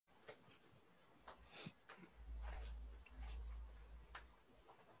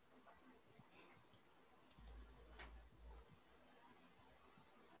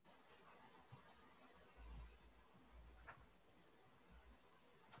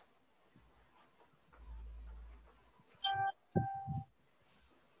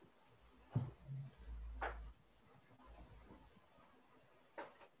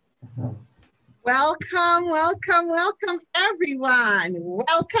Welcome, welcome, welcome, everyone.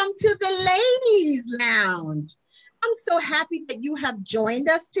 Welcome to the Ladies Lounge. I'm so happy that you have joined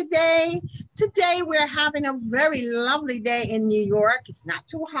us today. Today, we're having a very lovely day in New York. It's not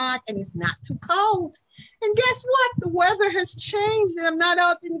too hot and it's not too cold. And guess what? The weather has changed and I'm not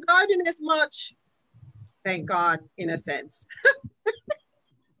out in the garden as much. Thank God, in a sense.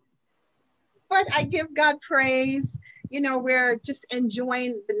 But I give God praise. You know, we're just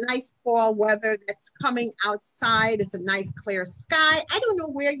enjoying the nice fall weather that's coming outside. It's a nice clear sky. I don't know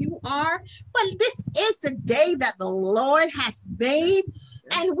where you are, but this is the day that the Lord has made,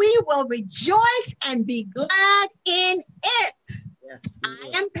 and we will rejoice and be glad in it. Yes,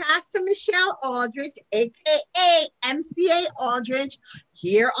 I am Pastor Michelle Aldridge, aka MCA Aldridge,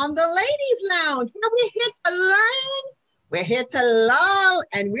 here on the Ladies Lounge, where we're here to learn, we're here to love,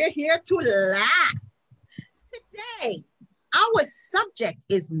 and we're here to laugh. Today, our subject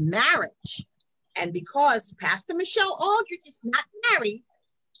is marriage. And because Pastor Michelle Aldridge is not married,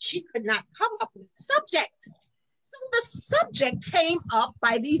 she could not come up with a subject. So the subject came up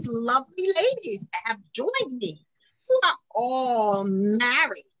by these lovely ladies that have joined me, who are all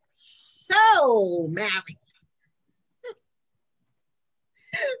married, so married.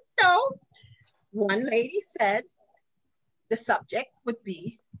 So one lady said the subject would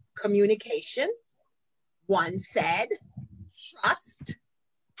be communication. One said trust,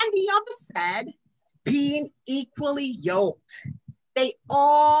 and the other said being equally yoked. They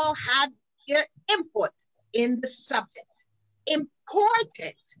all had their input in the subject,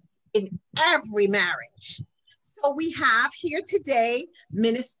 important in every marriage. So we have here today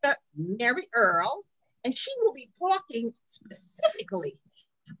Minister Mary Earl, and she will be talking specifically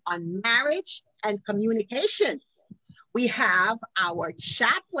on marriage and communication. We have our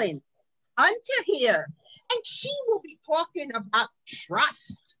chaplain, Hunter, here, and she will be talking about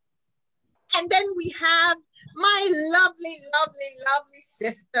trust. And then we have my lovely, lovely, lovely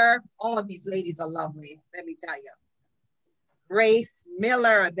sister. All of these ladies are lovely, let me tell you. Grace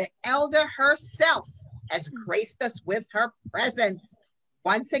Miller, the elder herself, has graced us with her presence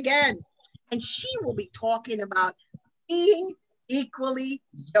once again. And she will be talking about being equally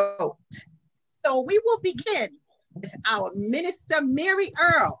yoked. So we will begin with our Minister Mary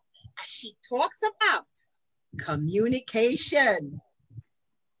Earl as she talks about communication.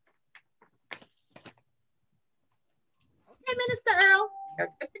 Okay, Minister Earl, you're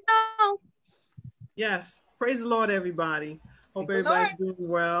good to go. Yes, praise the Lord, everybody. Hope everybody's doing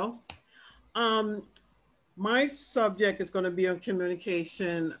well. My subject is going to be on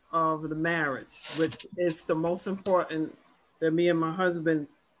communication of the marriage, which is the most important that me and my husband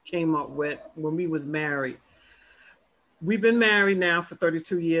came up with when we was married. We've been married now for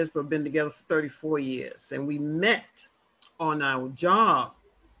 32 years, but been together for 34 years. And we met on our job,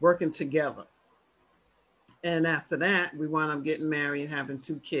 working together. And after that, we wound up getting married and having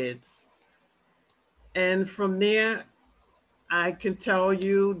 2 kids. And from there, I can tell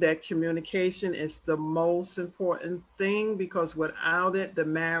you that communication is the most important thing, because without it, the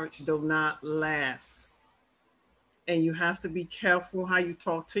marriage does not last. And you have to be careful how you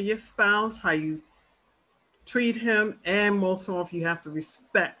talk to your spouse, how you treat him, and most often you have to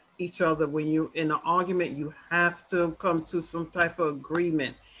respect each other. When you're in an argument, you have to come to some type of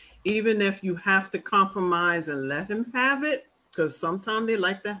agreement, even if you have to compromise and let him have it, because sometimes they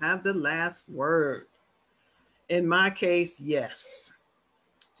like to have the last word. In my case, yes.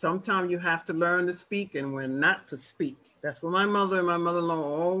 Sometimes you have to learn to speak and when not to speak. That's what my mother and my mother-in-law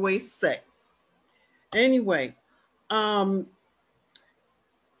always say. Anyway,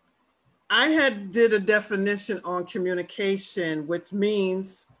 I had did a definition on communication, which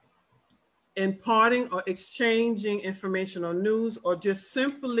means imparting or exchanging information or news, or just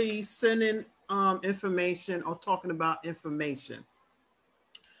simply sending information or talking about information.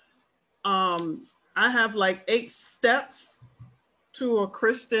 I have like 8 steps to a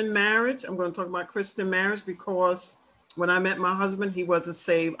Christian marriage. I'm going to talk about Christian marriage because when I met my husband, he wasn't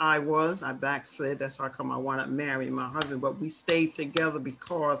saved. I was. I backslid. That's how come I wound up marrying my husband. But we stayed together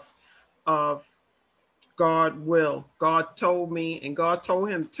because of God's will. God told me, and God told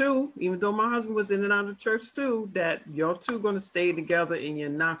him too, even though my husband was in and out of church too, that you're two going to stay together and you're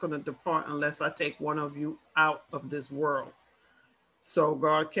not going to depart unless I take one of you out of this world. So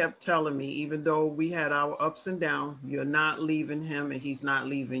God kept telling me, even though we had our ups and downs, you're not leaving him and he's not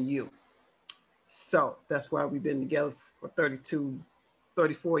leaving you. So that's why we've been together for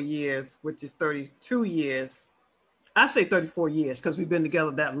 34 years, which is 32 years. I say 34 years because we've been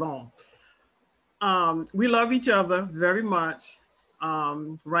together that long. We love each other very much.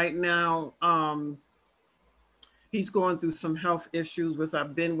 Right now, He's going through some health issues, which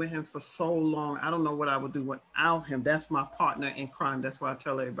I've been with him for so long. I don't know what I would do without him. That's my partner in crime. That's why I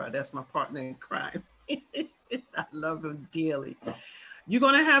tell everybody that's my partner in crime. I love him dearly. You're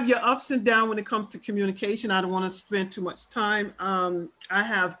going to have your ups and downs when it comes to communication. I don't want to spend too much time. I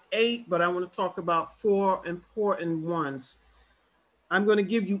have 8, but I want to talk about 4 important ones. I'm going to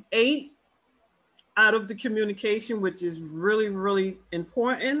give you 8 out of the communication, which is really, really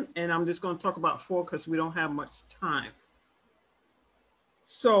important. And I'm just going to talk about 4 because we don't have much time.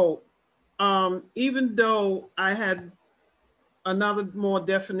 So even though I had another more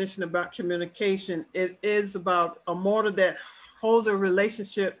definition about communication, it is about a mortar that holds a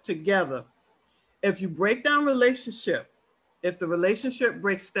relationship together. If you break down relationship, if the relationship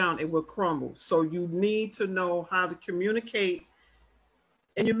breaks down, it will crumble. So you need to know how to communicate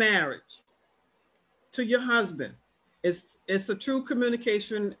in your marriage to your husband. It's a true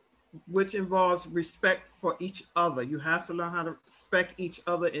communication which involves respect for each other. You have to learn how to respect each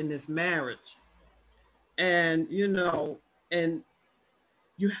other in this marriage. And and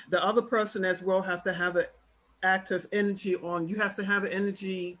the other person as well have to have an active energy on. You have to have an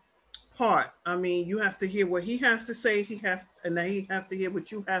energy part. I mean, you have to hear what he has to say. And then he have to hear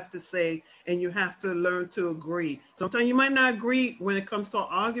what you have to say, and you have to learn to agree. Sometimes you might not agree when it comes to an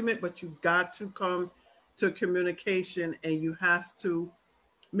argument, but you got to come to communication, and you have to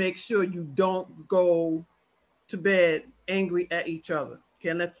make sure you don't go to bed angry at each other.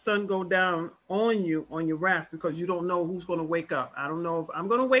 Can't let the sun go down on you on your wrath, because you don't know who's going to wake up. I don't know if I'm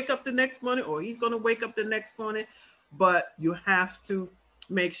going to wake up the next morning or he's going to wake up the next morning, but you have to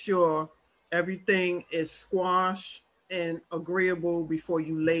make sure everything is squashed and agreeable before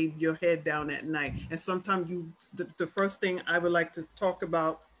you lay your head down at night. And sometimes the first thing I would like to talk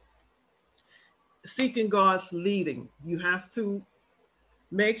about, seeking God's leading. You have to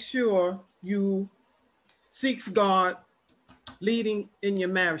make sure you seeks God leading in your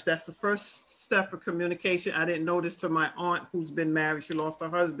marriage. That's the first step of communication. I didn't know this to my aunt who's been married. She lost her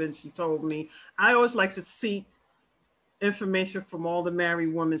husband. She told me, I always like to seek information from all the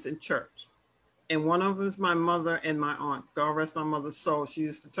married women in church. And one of them is my mother and my aunt. God rest my mother's soul. She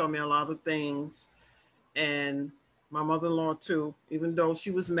used to tell me a lot of things. And my mother-in-law too, even though she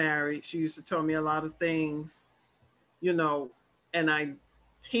was married, she used to tell me a lot of things, and I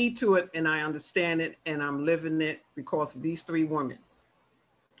heed to it and I understand it and I'm living it because of these 3 women.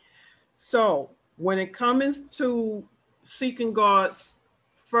 So when it comes to seeking God's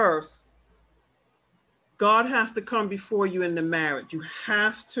first, God has to come before you in the marriage. You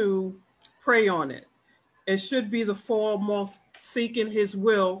have to pray on it. It should be the foremost, seeking his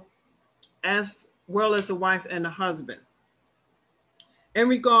will as well as the wife and the husband. In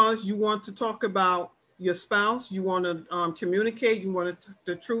regards, you want to talk about your spouse, you want to communicate, you want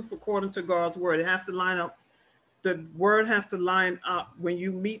the truth according to God's word. It has to line up. The word has to line up when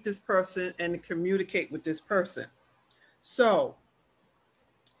you meet this person and communicate with this person. So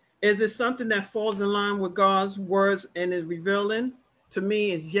is it something that falls in line with God's words and is revealing? To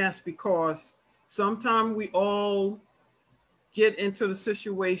me, is yes, because sometimes we all get into the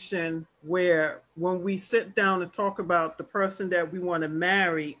situation where when we sit down and talk about the person that we want to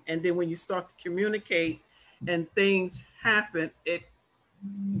marry, and then when you start to communicate and things happen,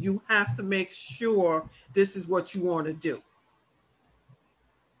 you have to make sure this is what you want to do.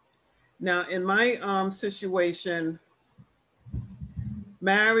 Now, in my situation,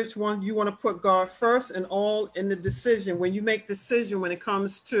 marriage, you want to put God first and all in the decision. When you make decision, when it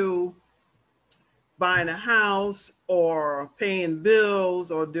comes to buying a house or paying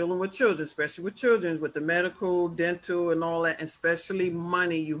bills or dealing with children, especially with children, with the medical, dental, and all that, especially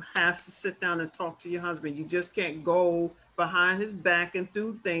money, you have to sit down and talk to your husband. You just can't go behind his back and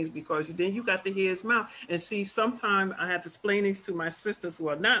do things, because then you got to hear his mouth. And see, sometimes I have to explain these to my sisters who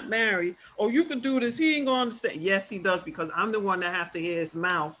are not married. Oh, you can do this. He ain't gonna understand. Yes, he does, because I'm the one that have to hear his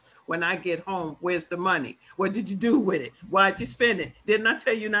mouth. When I get home, where's the money? What did you do with it? Why'd you spend it? Didn't I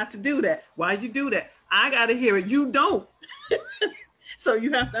tell you not to do that? Why'd you do that? I got to hear it. You don't. So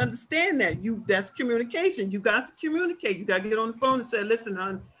you have to understand that. That's communication. You got to communicate. You got to get on the phone and say, listen,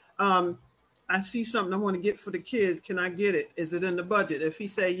 hon, I see something I want to get for the kids. Can I get it? Is it in the budget? If he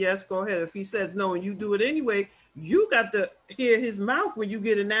say yes, go ahead. If he says no and you do it anyway, you got to hear his mouth when you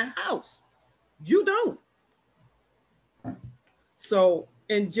get in that house. You don't. So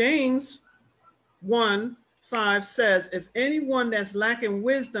in James 1:5 says, if anyone that's lacking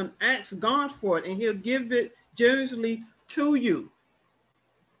wisdom, ask God for it and he'll give it generously to you.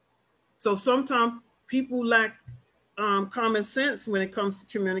 So sometimes people lack common sense when it comes to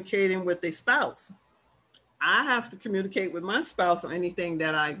communicating with their spouse. I have to communicate with my spouse on anything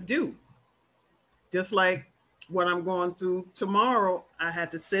that I do. Just like what I'm going through tomorrow, I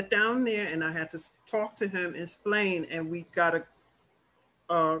had to sit down there and I had to talk to him, explain, and we got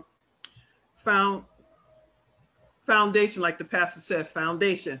a found foundation, like the pastor said,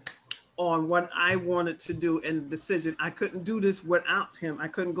 foundation on what I wanted to do and the decision. I couldn't do this without him. I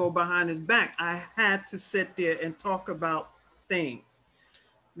couldn't go behind his back. I had to sit there and talk about things.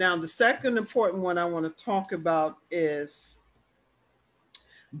 Now, the second important one I want to talk about is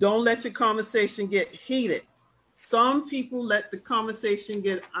don't let your conversation get heated. Some people let the conversation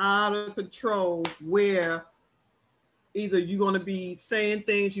get out of control where either you're going to be saying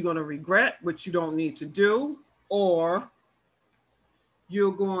things you're going to regret, which you don't need to do, or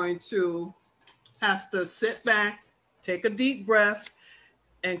you're going to have to sit back, take a deep breath,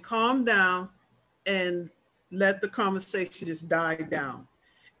 and calm down and let the conversation just die down.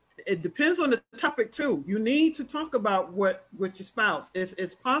 It depends on the topic too. You need to talk about what with your spouse.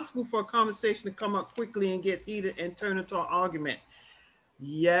 It's possible for a conversation to come up quickly and get heated and turn into an argument.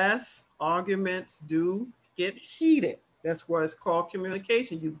 Yes, arguments do get heated. That's what it's called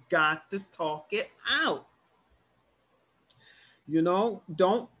communication. You got to talk it out. You know,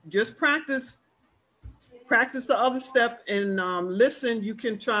 don't just practice the other step and listen. You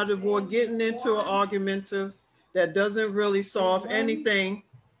can try to avoid getting into an argumentative that doesn't really solve anything.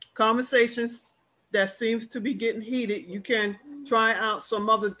 Conversations that seems to be getting heated, you can try out some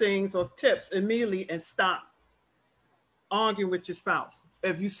other things or tips immediately and stop arguing with your spouse.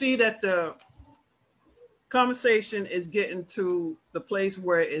 If you see that the conversation is getting to the place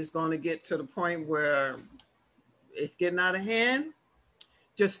where it's going to get to the point where it's getting out of hand,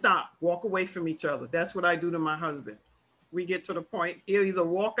 just stop, walk away from each other. That's what I do to my husband. We get to the point, he'll either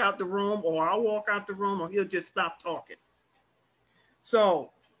walk out the room or I'll walk out the room or he'll just stop talking. So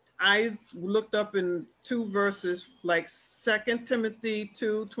I looked up in two verses, like 2 Timothy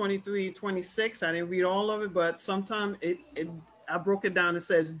 2:23-26. I didn't read all of it, but sometimes I broke it down. It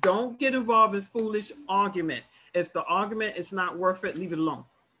says, don't get involved in foolish argument. If the argument is not worth it, leave it alone.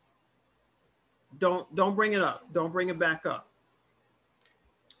 Don't bring it up. Don't bring it back up.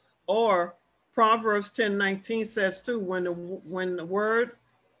 Or Proverbs 10:19 says too, when the word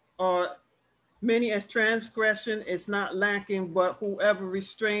or many as transgression is not lacking, but whoever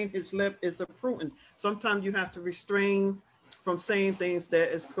restrains his lip is a prudent. Sometimes you have to restrain from saying things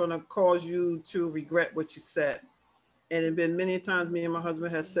that is going to cause you to regret what you said. And it been many times me and my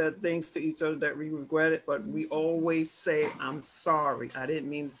husband have said things to each other that we regretted, but we always say, I'm sorry. I didn't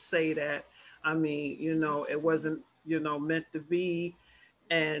mean to say that. I mean, you know, it wasn't, you know, meant to be.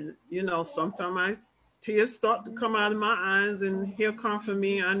 And, you know, sometimes tears start to come out of my eyes and he'll comfort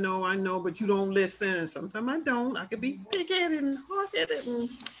me. I know, but you don't listen. And sometimes I don't. I could be big-headed and hard-headed and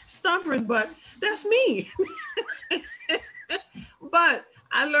stubborn, but that's me. But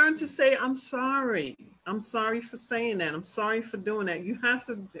I learned to say, I'm sorry. I'm sorry for saying that. I'm sorry for doing that. You have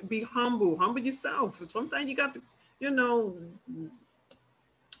to be humble. Humble yourself. Sometimes you got to, you know,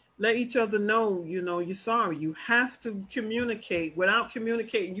 let each other know, you know, you're sorry. You have to communicate. Without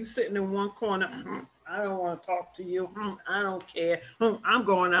communicating, you sitting in one corner, I don't want to talk to you. I don't care. I'm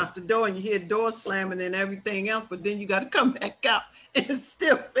going out the door, and you hear doors slamming and everything else, but then you got to come back out and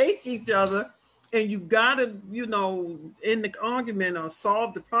still face each other. And you got to, you know, in the argument or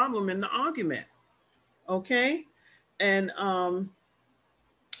solve the problem in the argument. Okay? And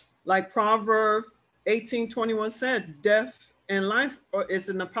like Proverbs 18:21 said, death and life is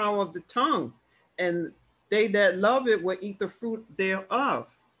in the power of the tongue, and they that love it will eat the fruit thereof.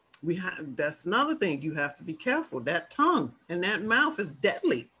 That's another thing. You have to be careful. That tongue and that mouth is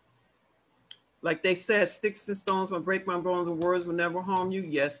deadly. Like they said, sticks and stones will break my bones and words will never harm you.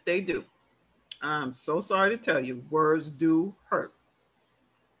 Yes, they do. I'm so sorry to tell you, words do hurt.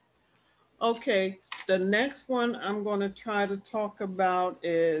 Okay, the next one I'm going to try to talk about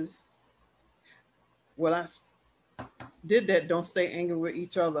is, well, I did that, don't stay angry with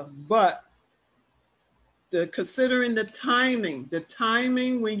each other, but considering the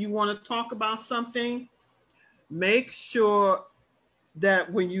timing when you want to talk about something, make sure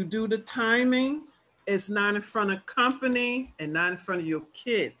that when you do the timing, it's not in front of company and not in front of your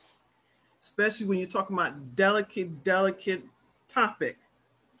kids, especially when you're talking about delicate topic.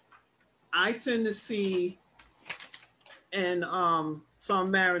 I tend to see in some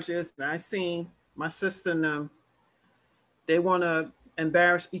marriages, I seen my sister and them, they want to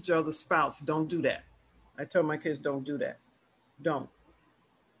embarrass each other's spouse. Don't do that. I tell my kids, don't do that. Don't.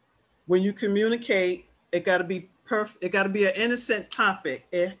 When you communicate, it got to be perfect. It got to be an innocent topic.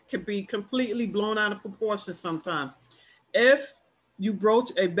 It could be completely blown out of proportion sometimes. If you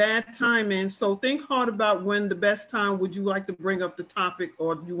broach a bad time in, so think hard about when the best time would you like to bring up the topic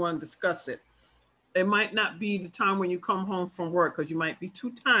or you want to discuss it. It might not be the time when you come home from work because you might be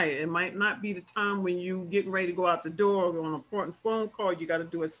too tired. It might not be the time when you getting ready to go out the door or on an important phone call. You got to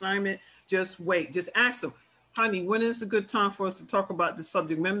do assignment. Just wait. Just ask them, honey, when is a good time for us to talk about the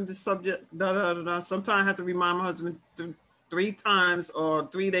subject? Remember the subject? Da, da, da, da. Sometimes I have to remind my husband 3 times or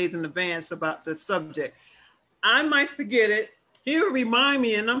 3 days in advance about the subject. I might forget it. He'll remind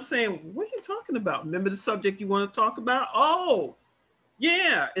me, and I'm saying, what are you talking about? Remember the subject you want to talk about? Oh,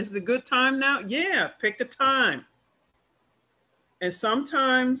 yeah. Is it a good time now? Yeah, pick a time. And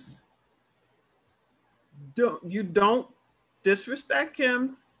sometimes you don't disrespect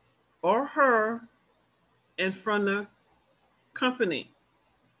him or her in front of company.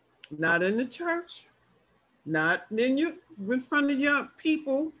 Not in the church, not in front of your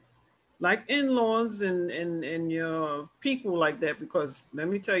people, like in-laws and your people like that, because let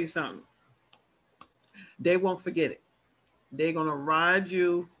me tell you something. They won't forget it. They're going to ride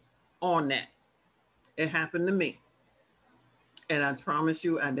you on that. It happened to me. And I promise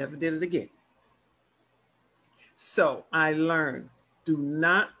you, I never did it again. So I learned, do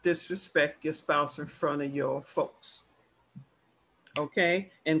not disrespect your spouse in front of your folks. Okay.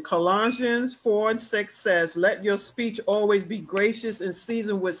 And Colossians 4:6 says, let your speech always be gracious and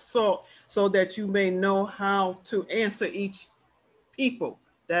seasoned with salt so that you may know how to answer each people.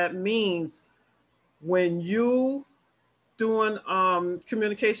 That means when you doing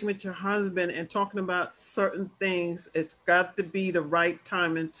communication with your husband and talking about certain things, it's got to be the right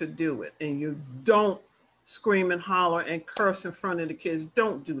timing to do it. And you don't scream and holler and curse in front of the kids.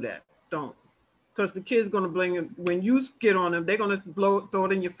 Don't do that. Don't. Because the kid's going to blame it. When you get on them, they're going to throw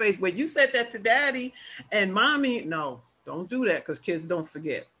it in your face. Wait, you said that to daddy and mommy. No, don't do that because kids don't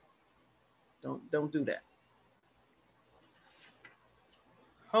forget. Don't do that.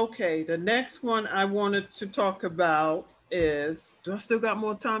 Okay, the next one I wanted to talk about is, do I still got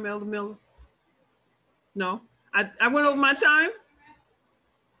more time, Elder Miller? No, I went over my time.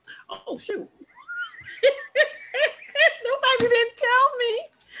 Oh, shoot. Nobody didn't tell me.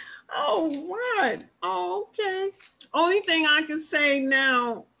 Oh, what? Oh, okay. Only thing I can say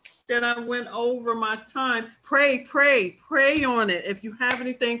now that I went over my time, pray on it. If you have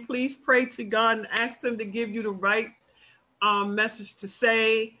anything, please pray to God and ask him to give you the right message to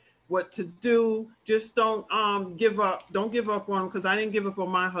say, what to do. Just don't give up. Don't give up on him, because I didn't give up on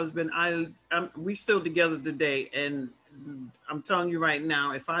my husband. We still together today, and I'm telling you right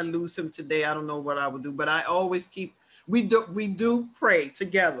now, if I lose him today, I don't know what I would do. But I always keep. We do pray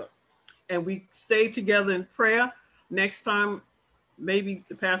together, and we stay together in prayer. Next time, maybe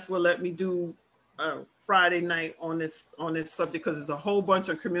the pastor will let me do Friday night on this subject, because there's a whole bunch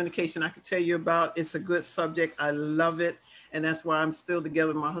of communication I could tell you about. It's a good subject. I love it. And that's why I'm still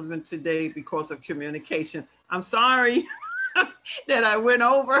together with my husband today, because of communication. I'm sorry that I went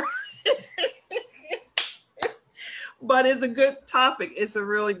over, but it's a good topic. It's a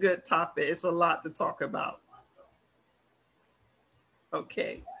really good topic. It's a lot to talk about.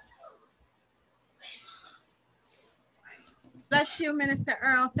 Okay. Bless you, Minister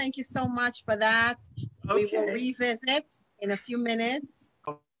Earl. Thank you so much for that. Okay. We will revisit in a few minutes.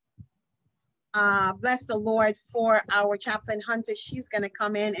 Bless the Lord for our chaplain Hunter. She's going to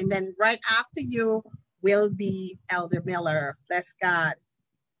come in, and then right after you will be Elder Miller. Bless God.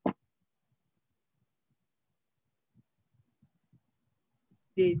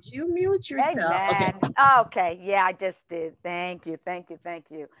 Did you mute yourself? Amen. Okay. Yeah, I just did. Thank you. Thank you. Thank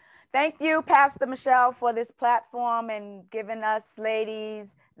you. Thank you, Pastor Michelle, for this platform and giving us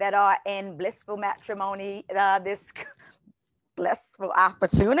ladies that are in blissful matrimony this blissful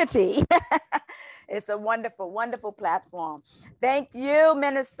opportunity. It's a wonderful, wonderful platform. Thank you,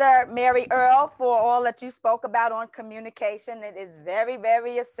 Minister Mary Earl, for all that you spoke about on communication. It is very,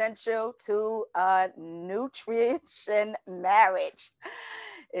 very essential to a nutrition marriage.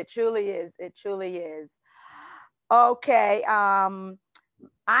 It truly is. It truly is. Okay.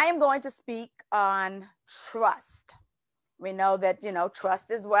 I am going to speak on trust. We know that,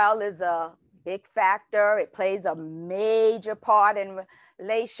 trust as well is a big factor. It plays a major part in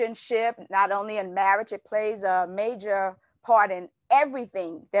relationship, not only in marriage. It plays a major part in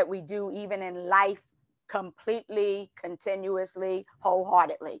everything that we do, even in life, completely, continuously,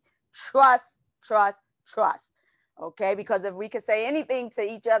 wholeheartedly. Trust, trust, trust. Okay, because if we could say anything to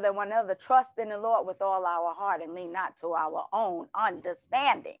each other and one another, trust in the Lord with all our heart and lean not to our own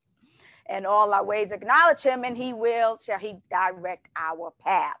understanding. And all our ways acknowledge him, and shall he direct our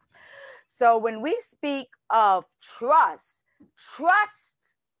paths. So when we speak of trust, trust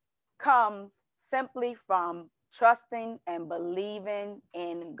comes simply from trusting and believing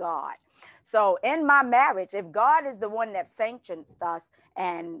in God. So in my marriage, if God is the one that sanctioned us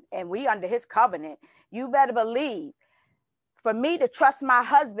and we under his covenant, you better believe for me to trust my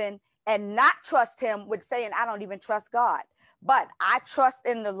husband and not trust him with saying, I don't even trust God. But I trust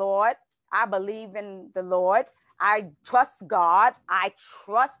in the Lord. I believe in the Lord. I trust God. I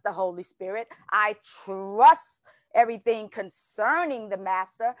trust the Holy Spirit. I trust everything concerning the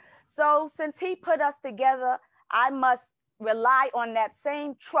master. So since he put us together, I must rely on that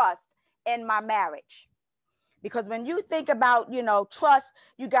same trust in my marriage. Because when you think about, trust,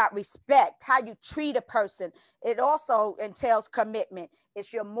 you got respect, how you treat a person. It also entails commitment.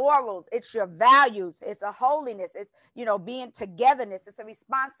 It's your morals, it's your values, it's a holiness, it's, being togetherness, it's a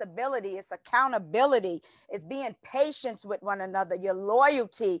responsibility, it's accountability, it's being patient with one another, your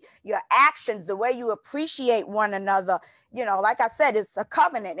loyalty, your actions, the way you appreciate one another. Like I said, it's a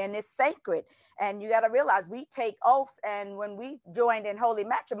covenant and it's sacred. And you got to realize we take oaths. And when we joined in holy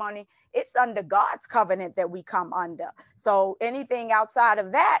matrimony, it's under God's covenant that we come under. So anything outside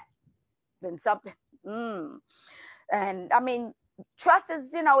of that, then something. And I mean, trust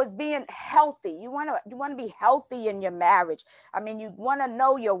is, is being healthy. You want to be healthy in your marriage. I mean, you want to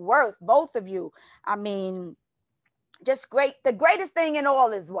know your worth, both of you. I mean, just great. The greatest thing in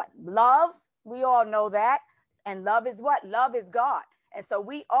all is what? Love. We all know that. And love is what? Love is God. And so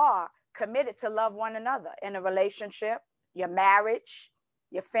we are committed to love one another in a relationship, your marriage,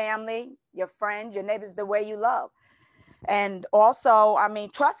 your family, your friends, your neighbors, the way you love. And also, I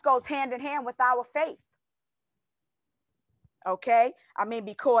mean, trust goes hand in hand with our faith. Okay? I mean,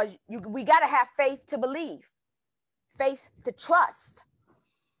 because we got to have faith to believe, faith to trust.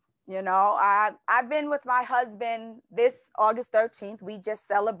 I've been with my husband this August 13th. We just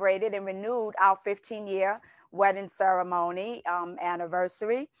celebrated and renewed our 15-year wedding ceremony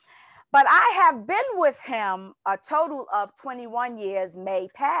anniversary. But I have been with him a total of 21 years, May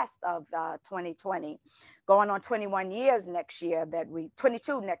past of 2020, going on 21 years next year,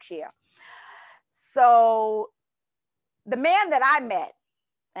 22 next year. So the man that I met,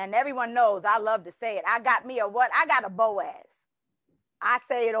 and everyone knows I love to say it, I got me a what? I got a Boaz. I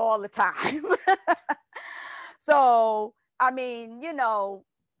say it all the time. So, I mean,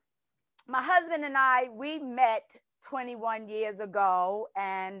 my husband and I, we met 21 years ago,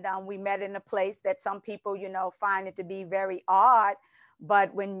 and we met in a place that some people, find it to be very odd.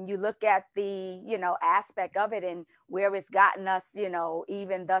 But when you look at the, aspect of it and where it's gotten us,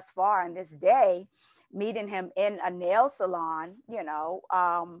 even thus far in this day, meeting him in a nail salon,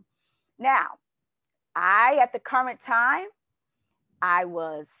 now, at the current time, I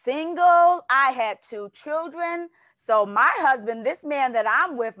was single. I had 2 children. So my husband, this man that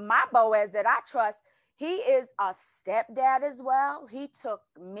I'm with, my Boaz that I trust, he is a stepdad as well. He took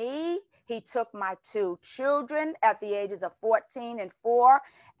me. He took my 2 children at the ages of 14 and 4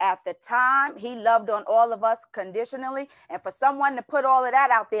 at the time. He loved on all of us conditionally. And for someone to put all of that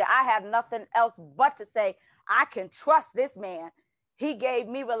out there, I have nothing else but to say, I can trust this man. He gave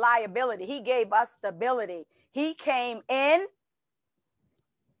me reliability. He gave us stability. He came in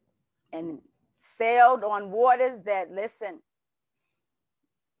and sailed on waters that, listen,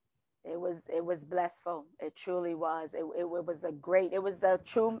 it was blissful. It truly was. It was the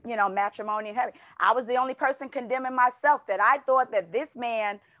true, matrimony in heaven. I was the only person condemning myself that I thought that this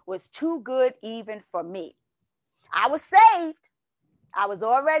man was too good even for me. I was saved. I was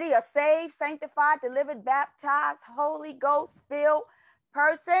already a saved, sanctified, delivered, baptized, Holy Ghost filled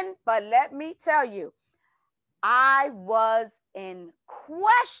person. But let me tell you, I was in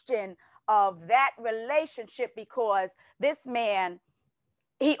question of that relationship because this man,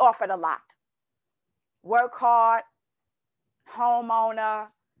 he offered a lot. Work hard, homeowner.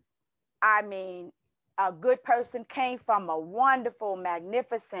 I mean, a good person, came from a wonderful,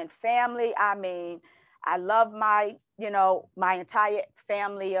 magnificent family. I mean, I love my entire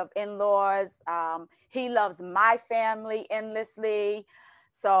family of in-laws. He loves my family endlessly.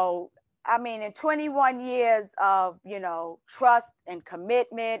 So, I mean, in 21 years of, trust and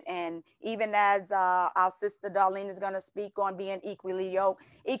commitment, and even as our sister Darlene is going to speak on being equally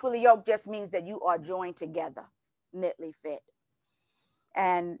yoked just means that you are joined together, knitly fit.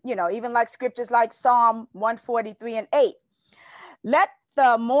 And, even like scriptures like Psalm 143:8, let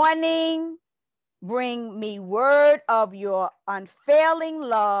the morning bring me word of your unfailing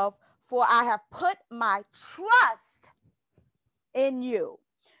love, for I have put my trust in you.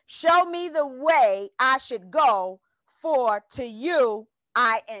 Show me the way I should go, for to you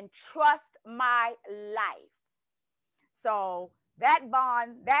I entrust my life. So that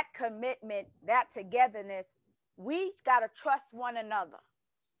bond, that commitment, that togetherness, we got to trust one another.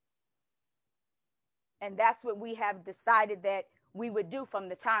 And that's what we have decided that we would do from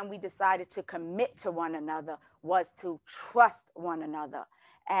the time we decided to commit to one another, was to trust one another.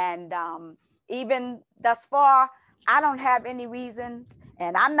 And even thus far, I don't have any reasons.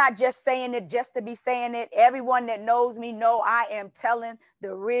 And I'm not just saying it just to be saying it. Everyone that knows me know I am telling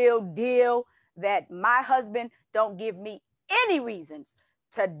the real deal, that my husband don't give me any reasons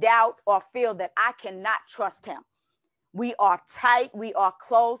to doubt or feel that I cannot trust him. We are tight, we are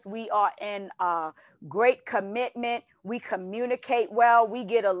close, we are in a great commitment, we communicate well, we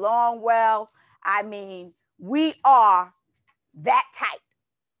get along well. I mean, we are that tight.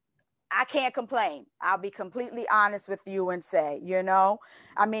 I can't complain. I'll be completely honest with you and say, you know,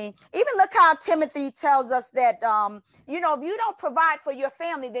 I mean, even look how Timothy tells us that, you know, if you don't provide for your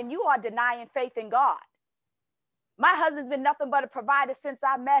family, then you are denying faith in God. My husband's been nothing but a provider since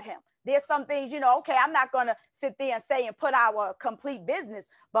I met him. There's some things, you know, okay, I'm not going to sit there and say and put our complete business.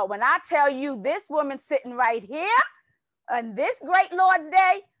 But when I tell you this woman sitting right here on this great Lord's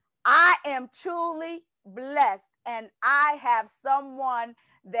Day, I am truly blessed. And I have someone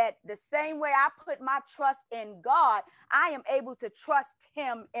that the same way I put my trust in God, I am able to trust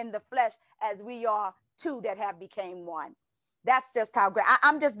him in the flesh, as we are two that have became one. That's just how great.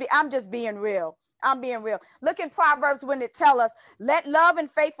 I'm just being real. I'm being real. Look in Proverbs when it tells us, let love and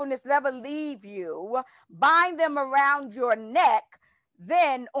faithfulness never leave you. Bind them around your neck,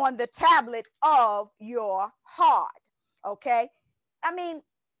 then on the tablet of your heart. Okay? I mean,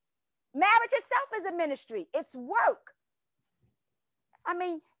 marriage itself is a ministry. It's work. I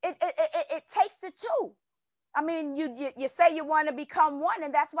mean, it takes the two. I mean, you say you want to become one,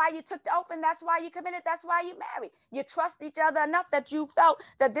 and that's why you took the oath, and that's why you committed, that's why you married. You trust each other enough that you felt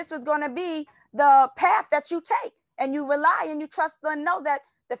that this was going to be the path that you take, and you rely and you trust and know that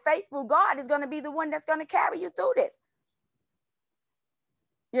the faithful God is going to be the one that's going to carry you through this.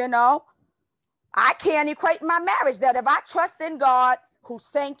 You know, I can't equate my marriage that if I trust in God, who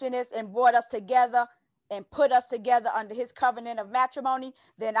sanctioned us and brought us together and put us together under his covenant of matrimony,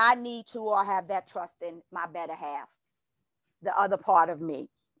 then I need to or have that trust in my better half, the other part of me.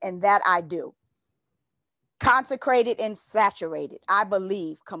 And that I do. Consecrated and saturated. I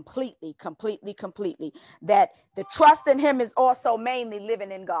believe completely that the trust in him is also mainly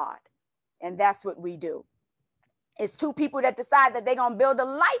living in God. And that's what we do. It's two people that decide that they're going to build a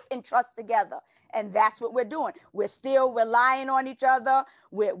life in trust together. And that's what we're doing. We're still relying on each other.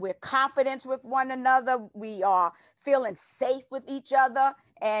 We're confident with one another. We are feeling safe with each other.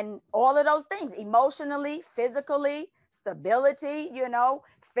 And all of those things, emotionally, physically, stability, you know,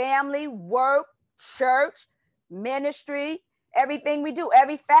 family, work, church, ministry, everything we do,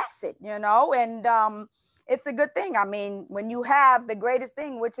 every facet, you know. And it's a good thing. I mean, when you have the greatest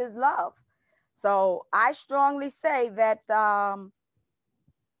thing, which is love. So I strongly say that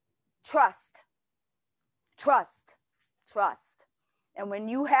trust. And when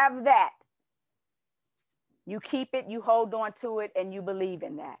you have that, you keep it, you hold on to it, and you believe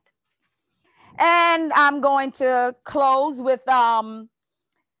in that. And I'm going to close with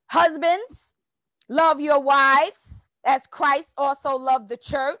husbands, love your wives as Christ also loved the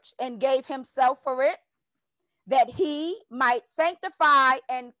church and gave himself for it, that he might sanctify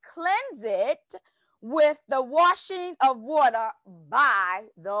and cleanse it with the washing of water by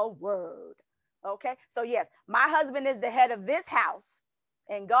the word. Okay, so yes, my husband is the head of this house,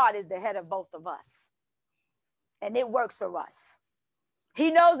 and God is the head of both of us. And it works for us. He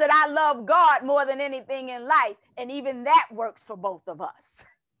knows that I love God more than anything in life, and even that works for both of us.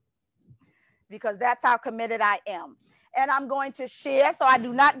 Because that's how committed I am. And I'm going to share, so I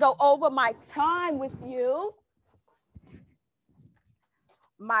do not go over my time with you,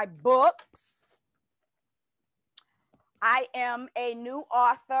 my books. I am a new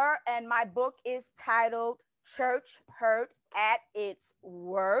author, and my book is titled Church Hurt at Its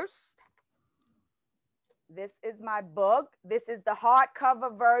Worst. This is my book. This is the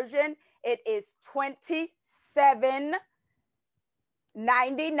hardcover version. It is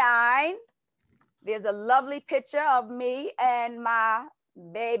 $27.99. There's a lovely picture of me and my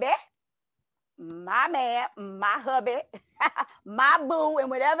baby, my man, my hubby, my boo, and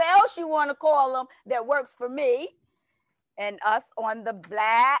whatever else you want to call them that works for me. And us on the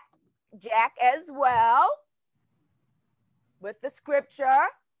black jack as well with the scripture.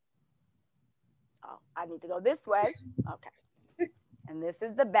 Oh, I need to go this way. Okay. And this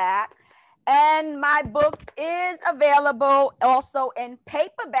is the back. And my book is available also in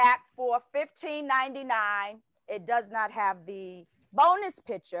paperback for $15.99. It does not have the bonus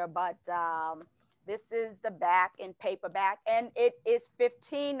picture, but this is the back in paperback, and it is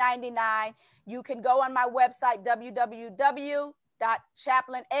 $15.99. You can go on my website, www.sopnw,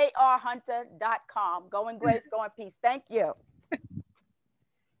 www.chaplainarhunter.com. Go in grace, go in peace. Thank you.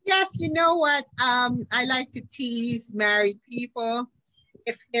 Yes, you know what? I like to tease married people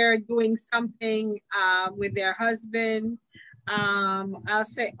if they're doing something with their husband. I'll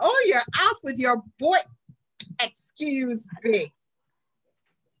say, "Oh, you're out with your boy." Excuse me.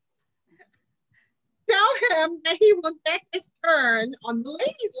 Tell him that he will get his turn on the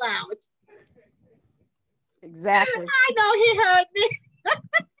ladies' lounge. Exactly. I know he heard me.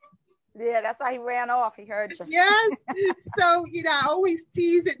 Yeah, that's why he ran off. He heard you. Yes. So, I always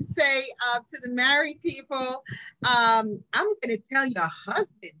tease and say to the married people, I'm going to tell your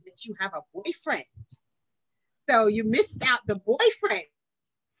husband that you have a boyfriend. So you missed out the boyfriend.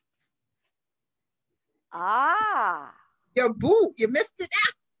 Ah. Your boo. You missed it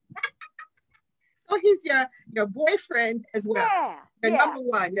out. So he's your boyfriend as well. Yeah. Your Yeah. number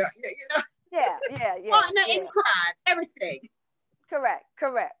one. Your, Yeah. partner in crime. Everything. Correct.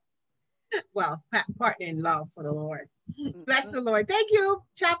 Well, partner in love for the Lord. Bless the Lord. Thank you,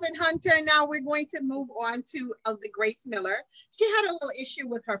 Chaplain Hunter. Now we're going to move on to Elder Grace Miller. She had a little issue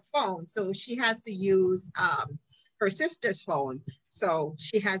with her phone, so she has to use her sister's phone. So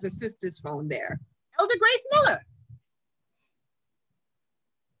she has her sister's phone there. Elder Grace Miller.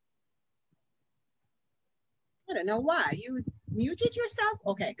 I don't know why. You muted yourself?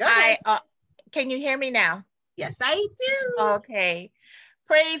 Okay, go ahead. Can you hear me now? Yes, I do. Okay.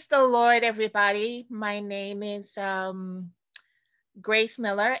 Praise the Lord, everybody. My name is Grace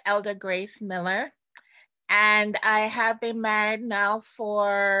Miller, Elder Grace Miller, and I have been married now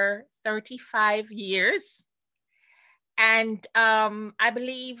for 35 years. And I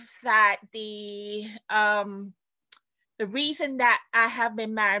believe that the reason that I have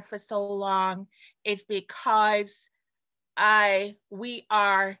been married for so long is because we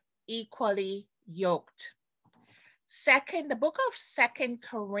are equally yoked. The book of 2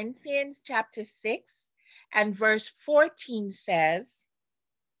 Corinthians chapter 6 and verse 14 says,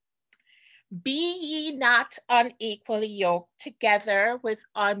 "Be ye not unequally yoked together with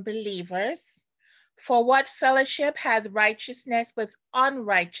unbelievers, for what fellowship hath righteousness with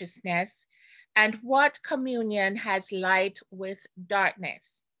unrighteousness, and what communion has light with darkness?"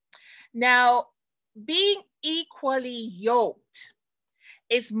 Now, being equally yoked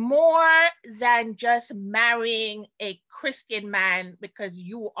is more than just marrying a Christian man because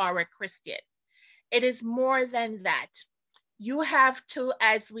you are a Christian. It is more than that. You have to,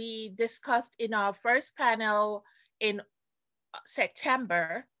 as we discussed in our first panel in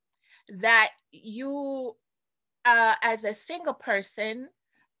September, that you, as a single person,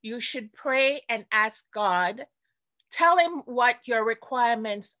 you should pray and ask God, tell him what your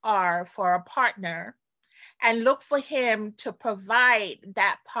requirements are for a partner, and look for him to provide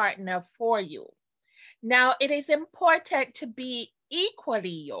that partner for you. Now, it is important to be equally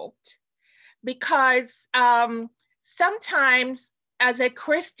yoked because sometimes as a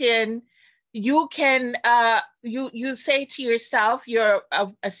Christian, you can, you say to yourself, you're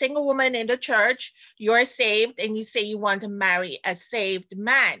a single woman in the church, you're saved, and you say you want to marry a saved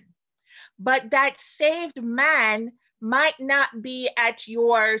man. But that saved man might not be at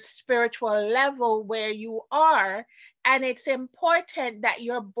your spiritual level where you are, and it's important that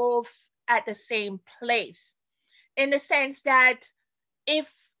you're both at the same place, in the sense that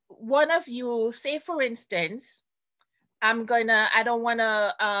if one of you, say for instance, I don't want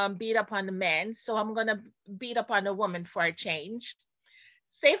to beat up on the men, so I'm going to beat up on the woman for a change.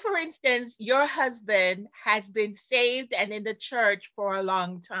 Say for instance, your husband has been saved and in the church for a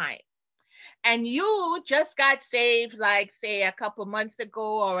long time, and you just got saved, like say a couple months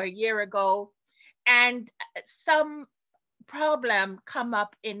ago or a year ago, and some problem come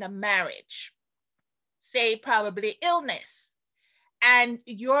up in the marriage, say probably illness, and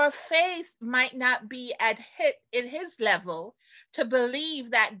your faith might not be at his level to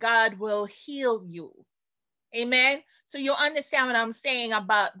believe that God will heal you. Amen. So you understand what I'm saying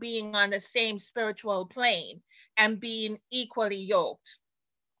about being on the same spiritual plane and being equally yoked.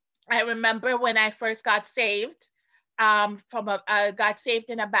 I remember when I first got saved, got saved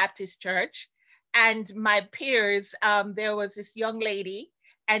in a Baptist church, and my peers, there was this young lady,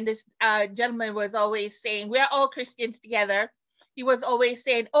 and this gentleman was always saying, we're all Christians together. He was always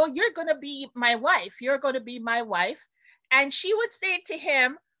saying, "Oh, you're going to be my wife. You're going to be my wife." And she would say to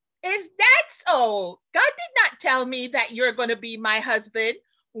him, "Is that so? God did not tell me that you're going to be my husband.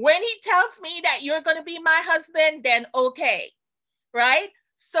 When he tells me that you're going to be my husband, then okay." Right?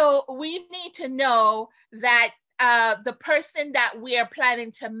 So we need to know that the person that we are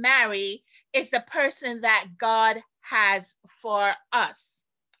planning to marry is the person that God has for us.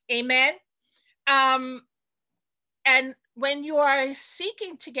 Amen. And when you are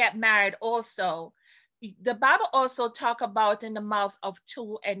seeking to get married also, the Bible also talk about in the mouth of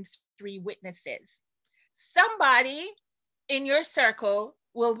two and three witnesses. Somebody in your circle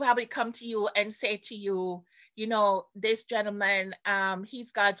will probably come to you and say to you, you know, this gentleman,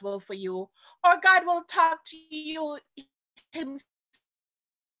 he's God's will for you, or God will talk to you himself and say,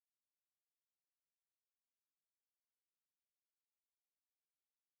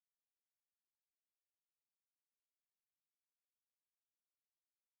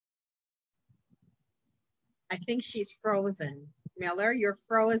 I think she's frozen. Miller, you're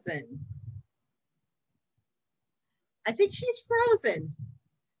frozen. I think she's frozen.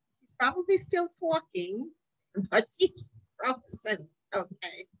 She's probably still talking, but she's frozen.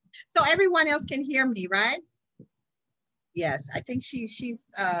 Okay. So everyone else can hear me, right? Yes, I think she's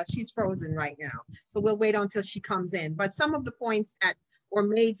frozen right now. So we'll wait until she comes in. But some of the points that were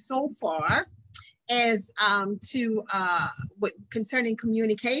made so far is concerning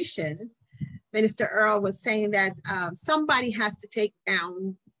communication. Minister Earl was saying that somebody has to take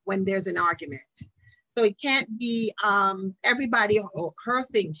down when there's an argument. So it can't be everybody, her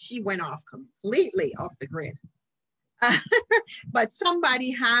thing, she went off completely off the grid. But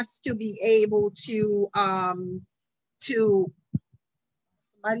somebody has to be able to somebody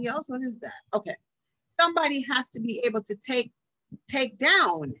else, what is that? Okay. Somebody has to be able to take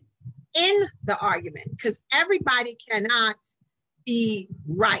down in the argument, because everybody cannot be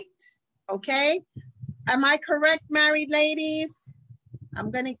right. Okay. Am I correct, married ladies?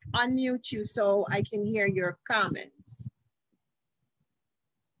 I'm going to unmute you so I can hear your comments.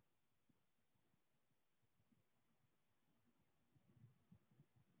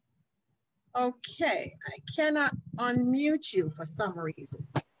 Okay, I cannot unmute you for some reason.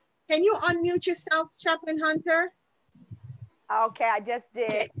 Can you unmute yourself, Chaplain Hunter? Okay, I just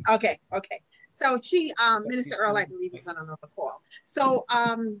did. Okay. So Minister Earl, I believe, is on another call. So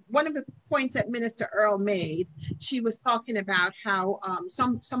one of the points that Minister Earl made, she was talking about how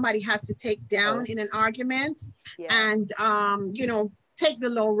somebody has to take down in an argument, and take the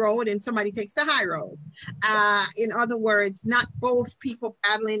low road and somebody takes the high road. In other words, not both people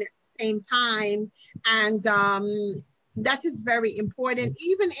battling at the same time. And that is very important,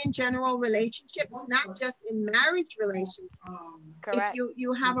 even in general relationships, not just in marriage relationships. Correct. If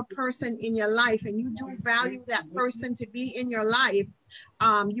you have a person in your life and you do value that person to be in your life,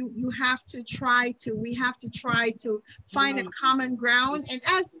 we have to try to find a common ground, and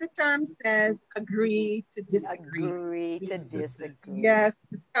as the term says, agree to disagree. Agree to disagree. Yes.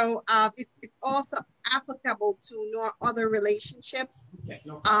 So it's also applicable to other relationships,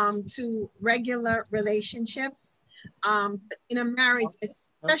 to regular relationships, in a marriage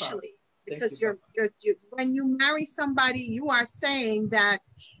especially. Because when you marry somebody, you are saying that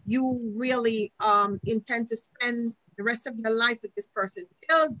you really intend to spend the rest of your life with this person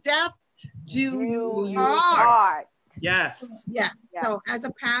till death do you part. Yes. Yes. So as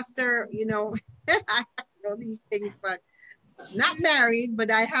a pastor, I know these things, but not married,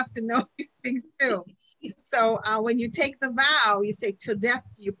 but I have to know these things too. So when you take the vow, you say till death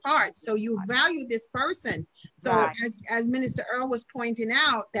do you part. So you value this person. So as Minister Earl was pointing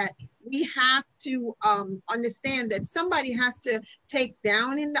out, that we have to understand that somebody has to take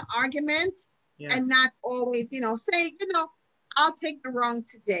down in the argument, and not always, say, I'll take the wrong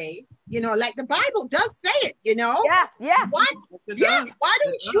today. Like the Bible does say it, Yeah. Why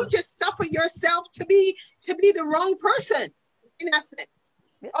don't you just suffer yourself to be the wrong person, in essence?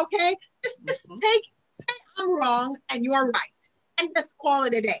 Okay? Just say I'm wrong and you're right, and just call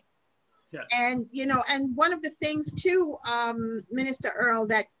it a day. Yes. And and one of the things too, Minister Earl,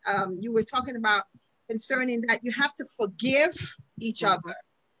 that you were talking about concerning that you have to forgive each other.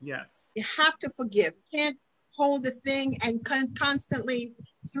 Yes. You have to forgive. You can't hold the thing and constantly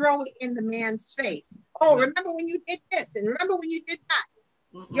throw it in the man's face. Oh, remember when you did this, and remember when you did that.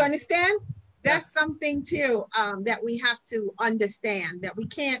 You understand? That's something too, that we have to understand, that we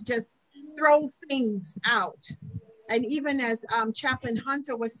can't just throw things out. And even as Chaplain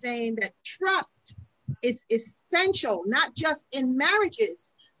Hunter was saying, that trust is essential, not just in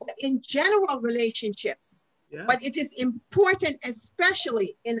marriages, but in general relationships. Yes. But it is important,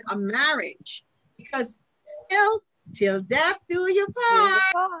 especially in a marriage, because still, till death do you part.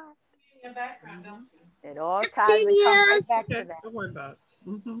 It all ties and comes right back to that. Don't worry about it.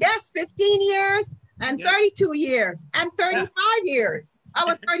 Yes, 15 years and 32 years and 35 years. I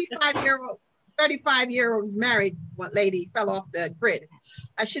was 35-year-olds married. One lady fell off the grid.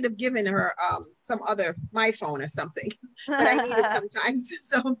 I should have given her some other, my phone or something, but I need it sometimes.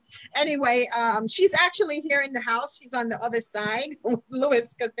 So anyway, she's actually here in the house. She's on the other side with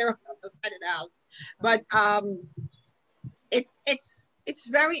Louis, because they're on the other side of the house. But it's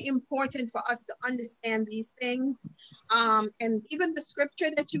very important for us to understand these things. And even the scripture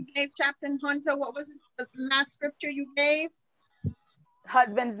that you gave, Chaplain Hunter, what was the last scripture you gave?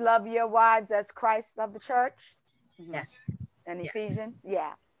 Husbands, love your wives as Christ loved the church. Yes. And Yes. Ephesians,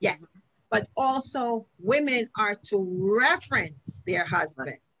 yeah. Yes. But also women are to reference their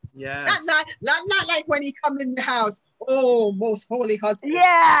husband. Yes. Not like when he come in the house, oh, most holy husband.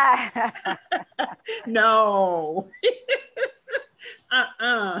 Yeah. No.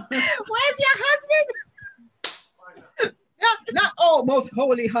 Where's your husband? Not, oh, most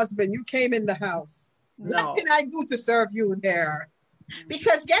holy husband, you came in the house. No. What can I do to serve you there?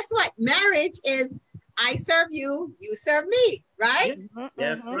 Because guess what? Marriage is I serve you, you serve me, right?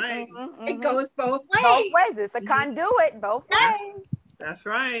 Yes, right. It goes both ways. Both ways. It's a conduit, both ways. That's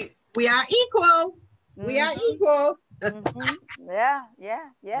right. We are equal. We are equal. Yeah.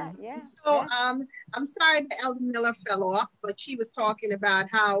 So I'm sorry that Elder Miller fell off, but she was talking about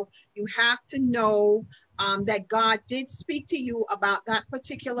how you have to know that God did speak to you about that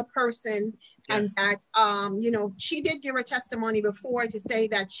particular person. And that you know, she did give her testimony before to say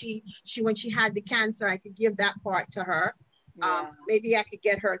that she when she had the cancer, I could give that part to her. Maybe I could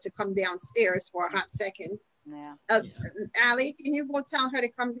get her to come downstairs for a hot second. Allie, can you go tell her to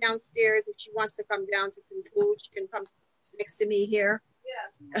come downstairs if she wants to come down to conclude? She can come next to me here.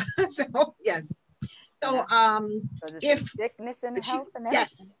 So yes. So if sickness and health and everything.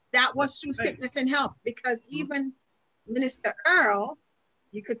 Yes, that was through sickness and health, because even Minister Earl,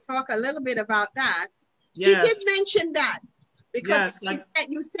 you could talk a little bit about that. She did mention that, because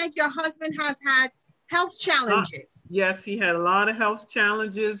you said your husband has had health challenges. Yes, he had a lot of health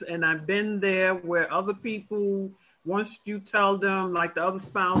challenges, and I've been there where other people, once you tell them, like the other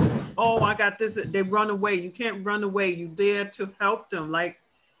spouse, oh, I got this, they run away. You can't run away. You're there to help them. Like,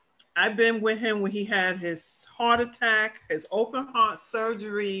 I've been with him when he had his heart attack, his open heart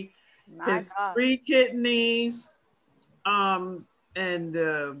surgery, his 3 kidneys, and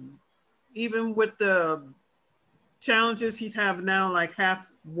even with the challenges he's having now, like have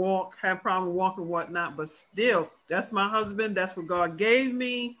problem walking, whatnot, but still, that's my husband. That's what God gave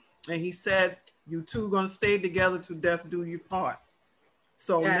me. And he said, you two gonna stay together to death do you part.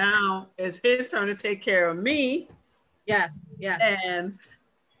 So now it's his turn to take care of me. Yes. And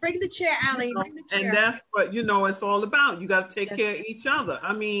bring the chair, Allie. Bring the chair. And that's what, you know, it's all about. You got to take care of each other.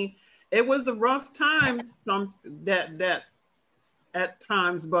 I mean, it was a rough time that at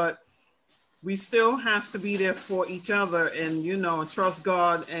times, but we still have to be there for each other, and, you know, trust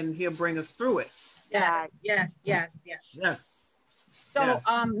God, and he'll bring us through it. Yes. So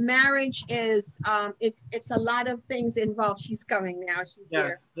marriage is it's a lot of things involved. She's coming now. She's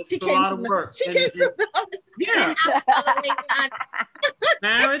here. It's a lot of work. She came from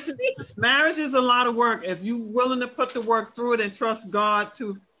Marriage is a lot of work. If you're willing to put the work through it and trust God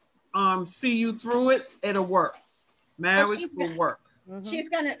to see you through it, it'll work. Marriage will work.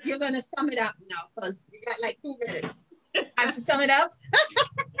 You're gonna sum it up now, because you got like 2 minutes. Time to sum it up.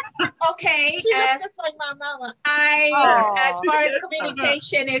 Okay. She looks just like my mama. As far as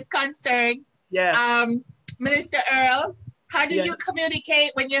communication is concerned, Minister Earl, how do you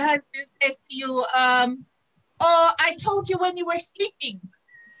communicate when your husband says to you, oh, I told you when you were sleeping?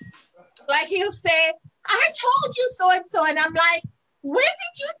 Like, he'll say, I told you so and so, and I'm like, when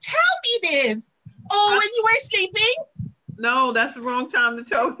did you tell me this? Oh, when you were sleeping? No, that's the wrong time to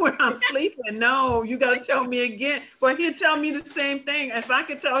tell me when I'm sleeping. No, you got to tell me again. But he'll tell me the same thing. If I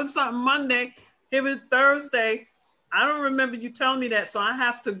could tell him something Monday, it was Thursday. I don't remember you telling me that. So I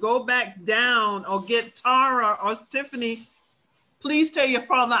have to go back down or get Tara or Tiffany. Please tell your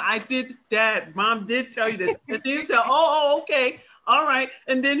father I did that. Mom did tell you this. And then he'll say, oh, okay. All right.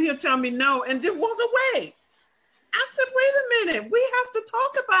 And then he'll tell me no, and then walk away. I said, wait a minute, we have to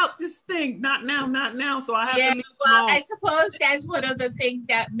talk about this thing. Not now. So I have to leave well, I suppose that's one of the things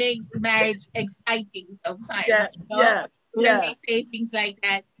that makes marriage exciting sometimes. When they say things like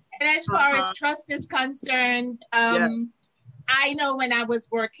that. And as far as trust is concerned, I know when I was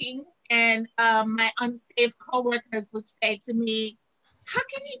working and my unsafe coworkers would say to me, how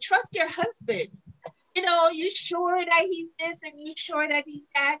can you trust your husband? You know, you sure that he's this and you sure that he's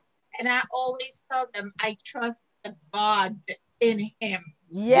that? And I always tell them, I trust God in him.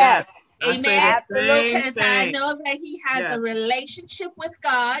 Yes. Amen. Because I know that he has a relationship with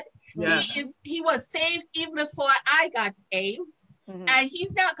God. He was saved even before I got saved. And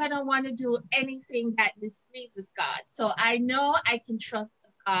he's not going to want to do anything that displeases God. So I know I can trust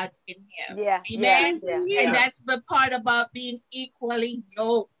the God in him. Yeah. Amen. Yeah. Yeah. And that's the part about being equally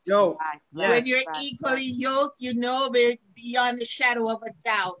yoked. Yo. Right, Yes. When you're right, equally yoked, you know beyond the shadow of a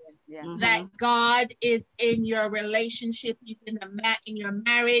doubt Yeah. that God is in your relationship. He's in in your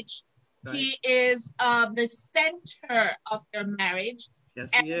marriage. Right. He is the center of your marriage. Yes,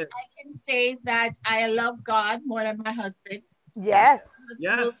 And he is. I can say that I love God more than my husband. Yes. Will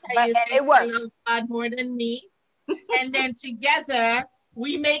Yes. tell you And that it works. he loves God more than me. And then together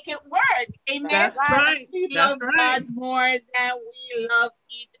we make it work. Amen. That's right. We That's love right. God more than we love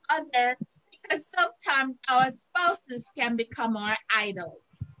each other, because sometimes our spouses can become our idols.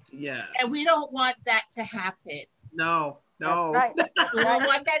 Yes. And we don't want that to happen. No. No. That's right. We don't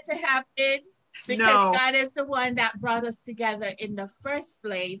want that to happen, because No. God is the one that brought us together in the first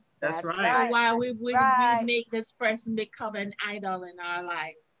place. That's right. So right. why would we Right. make this person become an idol in our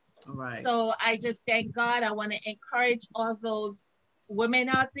lives? All right. So I just thank God. I want to encourage all those women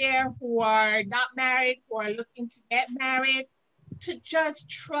out there who are not married, who are looking to get married, to just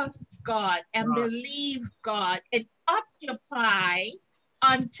trust God and believe God and occupy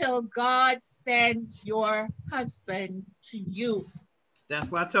until God sends your husband to you.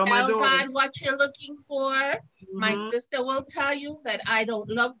 That's what I tell my Tell God daughters. what you're looking for. My sister will tell you that I don't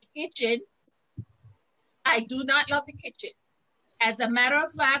love the kitchen. I do not love the kitchen. As a matter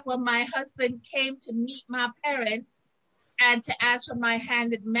of fact, when my husband came to meet my parents and to ask for my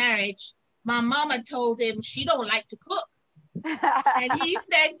hand in marriage, my mama told him she don't like to cook. And he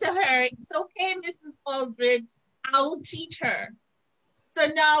said to her, "It's okay, Mrs. Aldridge, I will teach her." So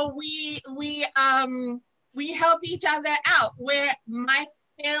now we help each other out. Where my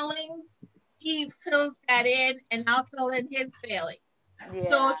feelings, he fills that in, and I'll fill in his feelings. Yeah.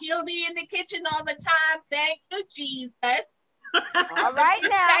 So he'll be in the kitchen all the time. Thank you, Jesus. All right now.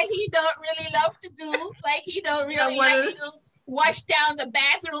 That he don't really love to do, like he don't really like to wash down the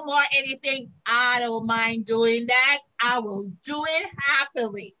bathroom or anything. I don't mind doing that. I will do it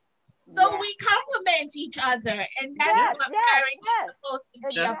happily. So we complement each other, and that's what marriage is supposed to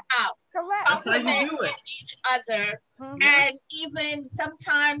be about. Correct. Complimenting each other. And even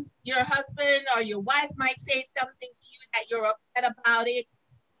sometimes your husband or your wife might say something to you that you're upset about it.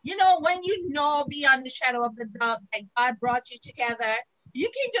 You know, when you know beyond the shadow of the doubt that God brought you together, you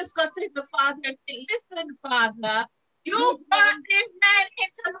can just go to the Father and say, "Listen, Father, you brought this man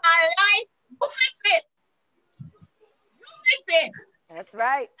into my life. You fix it. You fix it." That's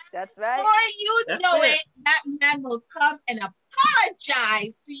right. That's right. Before you know it, that man will come and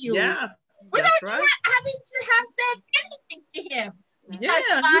apologize to you without you having to have said anything to him. Because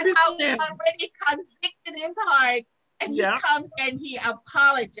God has already convicted his heart, and he comes and he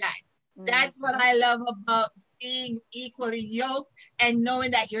apologizes. That's what I love about being equally yoked and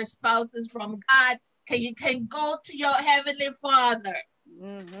knowing that your spouse is from God. You can go to your heavenly Father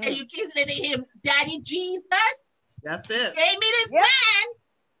and you can say to him, "Daddy Jesus, that's it. Gave me this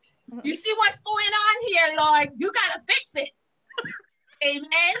man. You see what's going on here, Lord? You gotta fix it."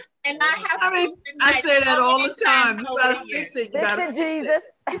 Amen. And I say that all the time. You gotta fix it. You gotta fix it, Jesus.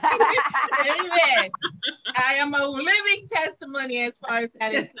 Amen. I am a living testimony as far as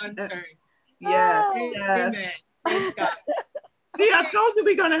that is concerned. Yeah. Amen. Praise God. See, I told you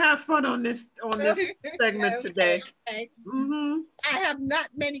we're gonna have fun on this segment today. Okay. I have not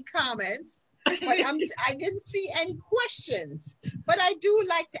many comments, but I didn't see any questions. But I do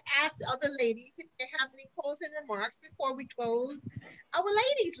like to ask the other ladies if they have any closing remarks before we close our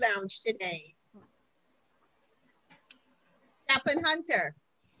ladies' lounge today. Chaplain Hunter.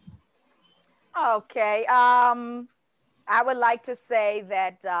 Okay. I would like to say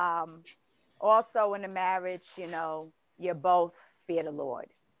that also in a marriage, you know, you both fear the Lord.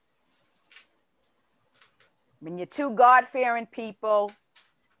 When you're two God-fearing people,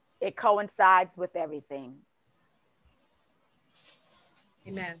 it coincides with everything.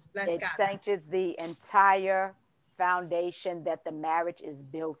 Amen. Bless it God. sanctions the entire foundation that the marriage is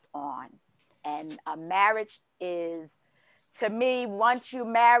built on. And a marriage is, to me, once you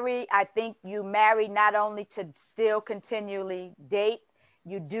marry, I think you marry not only to still continually date,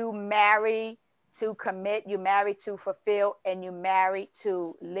 you do marry to commit, you marry to fulfill, and you marry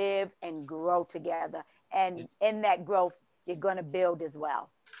to live and grow together. And in that growth, you're going to build as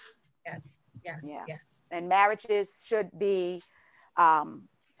well. Yes, yes, yes. And marriages should be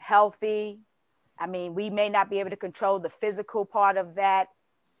healthy. I mean, we may not be able to control the physical part of that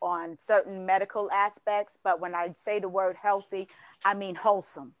on certain medical aspects, but when I say the word healthy, I mean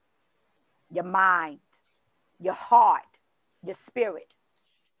wholesome. Your mind, your heart, your spirit.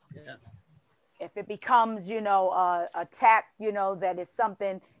 Yes. If it becomes, you know, attack, you know, that is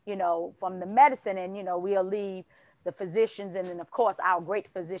something, you know, from the medicine, and, you know, we'll leave the physicians, and then of course our great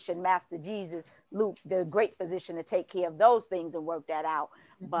physician, Master Jesus, Luke, the great physician, to take care of those things and work that out.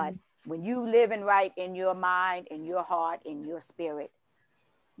 But when you living right in your mind, in your heart, in your spirit,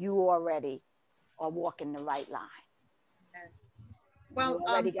 you already are walking the right line. Well, you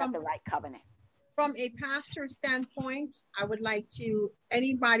already got the right covenant. From a pastor standpoint, I would like to,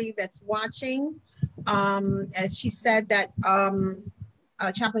 anybody that's watching, as she said that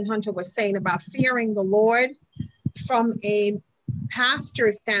Chaplain Hunter was saying about fearing the Lord, from a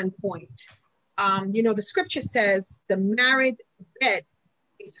pastor standpoint, you know, the scripture says the married bed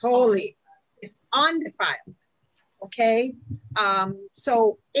is holy, is undefiled, okay?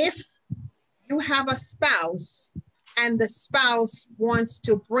 So if you have a spouse and the spouse wants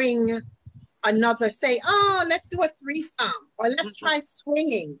to bring another, say, oh, let's do a threesome, or let's try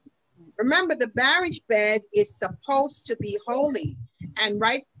swinging. Remember, the marriage bed is supposed to be holy. And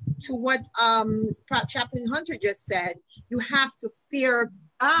right to what Chaplain Hunter just said, you have to fear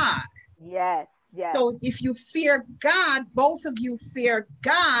God. Yes, yes. So if you fear God, both of you fear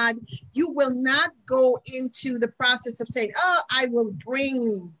God, you will not go into the process of saying, oh, I will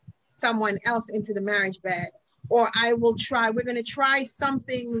bring someone else into the marriage bed, or I will try, we're going to try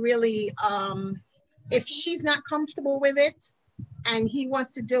something really, if she's not comfortable with it and he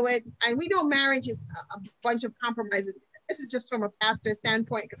wants to do it, and we know marriage is a bunch of compromises. This is just from a pastor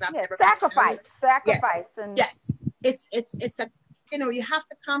standpoint, because I've never sacrifice. Yes. And yes, it's a, you know, you have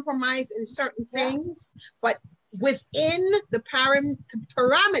to compromise in certain things, but within the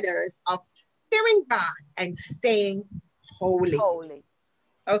parameters of fearing God and staying holy.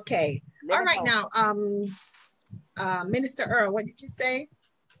 Okay. All right, now, Minister Earl, what did you say?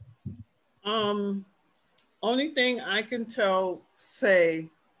 Only thing I can say,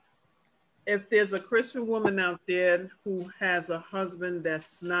 if there's a Christian woman out there who has a husband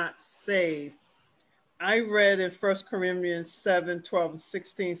that's not saved, I read in 1 Corinthians 7, 12, and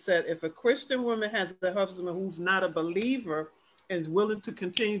 16 said, if a Christian woman has a husband who's not a believer and is willing to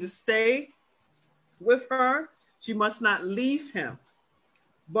continue to stay with her, she must not leave him.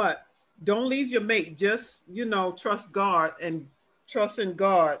 But don't leave your mate. Just, you know, trust God and trust in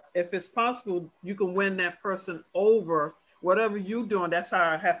God. If it's possible, you can win that person over. Whatever you're doing, that's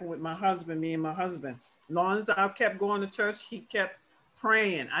how it happened with my husband, me and my husband. As long as I kept going to church, he kept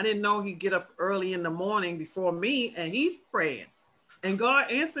praying. I didn't know he'd get up early in the morning before me, and he's praying. And God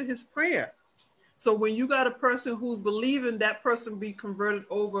answered his prayer. So when you got a person who's believing, that person be converted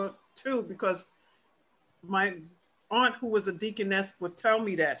over too, because my aunt, who was a deaconess, would tell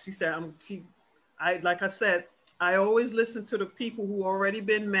me that. She said, like I said, I always listen to the people who already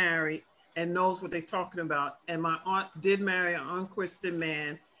been married and knows what they're talking about. And my aunt did marry an unchristian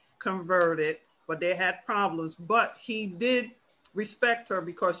man, converted, but they had problems. But he did respect her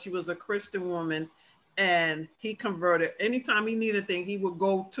because she was a Christian woman, and he converted. Anytime he needed a thing, he would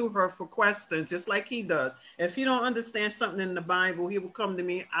go to her for questions, just like he does. If he don't understand something in the Bible, he will come to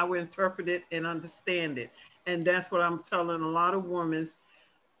me. I will interpret it and understand it. And that's what I'm telling a lot of women.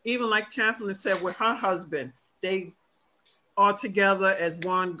 Even like Chaplain said with her husband, they are together as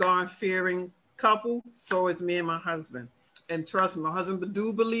one God-fearing couple. So is me and my husband. And trust me, my husband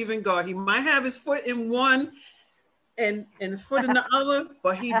do believe in God. He might have his foot in one and his foot in the other,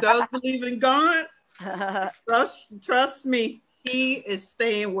 but he does believe in God. Trust me, he is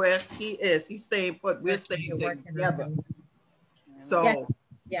staying where he is. He's staying put. We're staying together. So,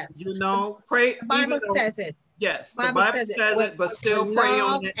 yes, you know, pray. The Bible says it. Yes, the Bible says it, but still pray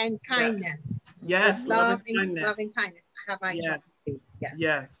on it. And kindness. Yes, love and kindness. Have I chosen you?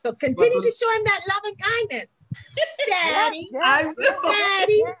 Yes. So continue to show him that love and kindness, Daddy. I will.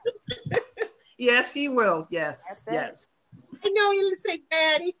 Daddy. Yes, he will. Yes, yes. I know you'll say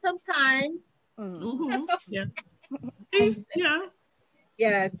Daddy sometimes. Yeah.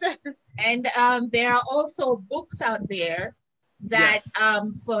 Yes. And there are also books out there that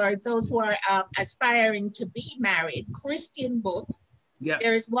for those who are aspiring to be married, Christian books. Yes.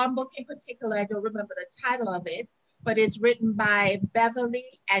 There is one book in particular, I don't remember the title of it, but it's written by Beverly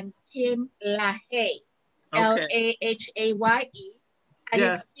and Tim LaHaye, LaHaye. And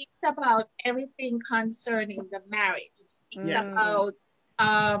it speaks about everything concerning the marriage. It speaks about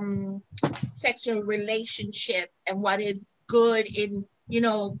sexual relationships and what is good in, you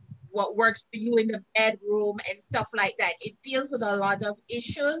know, what works for you in the bedroom and stuff like that. It deals with a lot of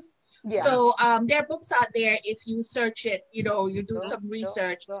issues. So there are books out there. If you search it, you know, you do some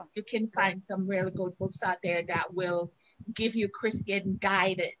research, you can find some really good books out there that will give you Christian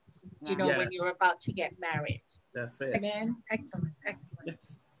guidance, you know, when you're about to get married. That's it. Amen. Excellent.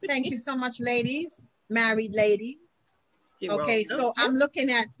 Thank you so much, ladies, married ladies. Okay, so I'm looking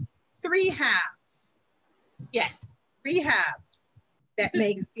at 3 halves. Yes. three halves that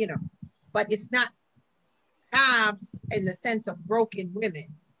makes, you know, but it's not halves in the sense of broken women.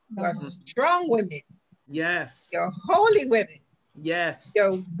 You're strong women. Yes. You're holy women. Yes.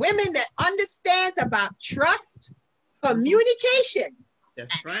 You're women that understands about trust, communication.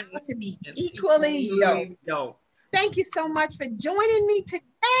 That's right. How to be equally yoked. Yoked. Thank you so much for joining me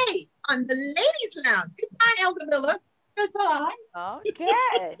today on the Ladies Lounge. Goodbye, Elder Miller. Goodbye.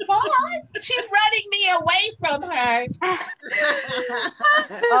 Okay. Bye. She's running me away from her.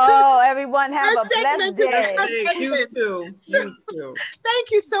 Oh, everyone have Her a blessed segment is day. her Hey, you segment. too. So- You too.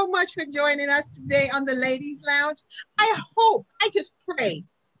 Thank you so much for joining us today on the Ladies Lounge. I just pray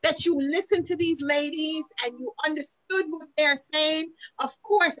that you listen to these ladies and you understood what they're saying. Of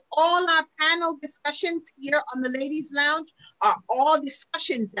course, all our panel discussions here on the Ladies Lounge are all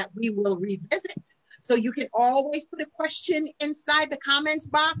discussions that we will revisit. So you can always put a question inside the comments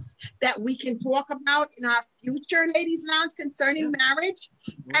box that we can talk about in our future Ladies Lounge concerning marriage.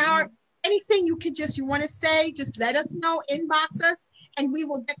 Or anything you want to say, just let us know, inbox us, and we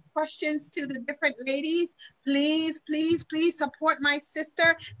will get questions to the different ladies. Please, please, please support my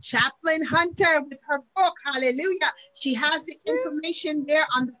sister, Chaplain Hunter, with her book. Hallelujah. She has the information there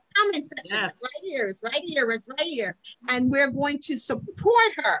on the comment section. Yes. It's right here. It's right here. It's right here. And we're going to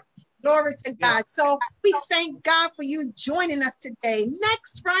support her. Glory to God. So we thank God for you joining us today.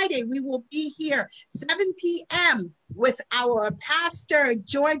 Next Friday, we will be here 7 p.m. with our pastor,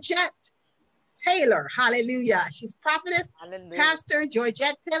 Georgette Taylor. Hallelujah. She's prophetess. Hallelujah. Pastor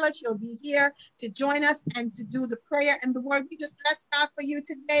Georgette Taylor. She'll be here to join us and to do the prayer and the word. We just bless God for you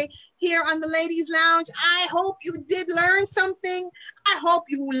today here on the Ladies Lounge. I hope you did learn something. I hope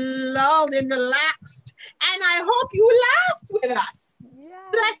you loved and relaxed. And I hope you laughed with us. Yes.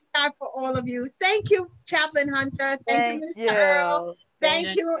 Bless God for all of you. Thank you, Chaplain Hunter. Thank you, Minister Earl.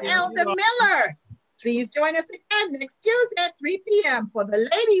 Thank you, Elder Miller. Please join us again next Tuesday at 3 p.m. for the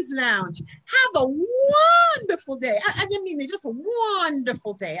Ladies Lounge. Have a wonderful day. I didn't mean it, just a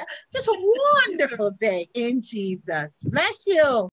wonderful day. Just a wonderful day in Jesus. Bless you.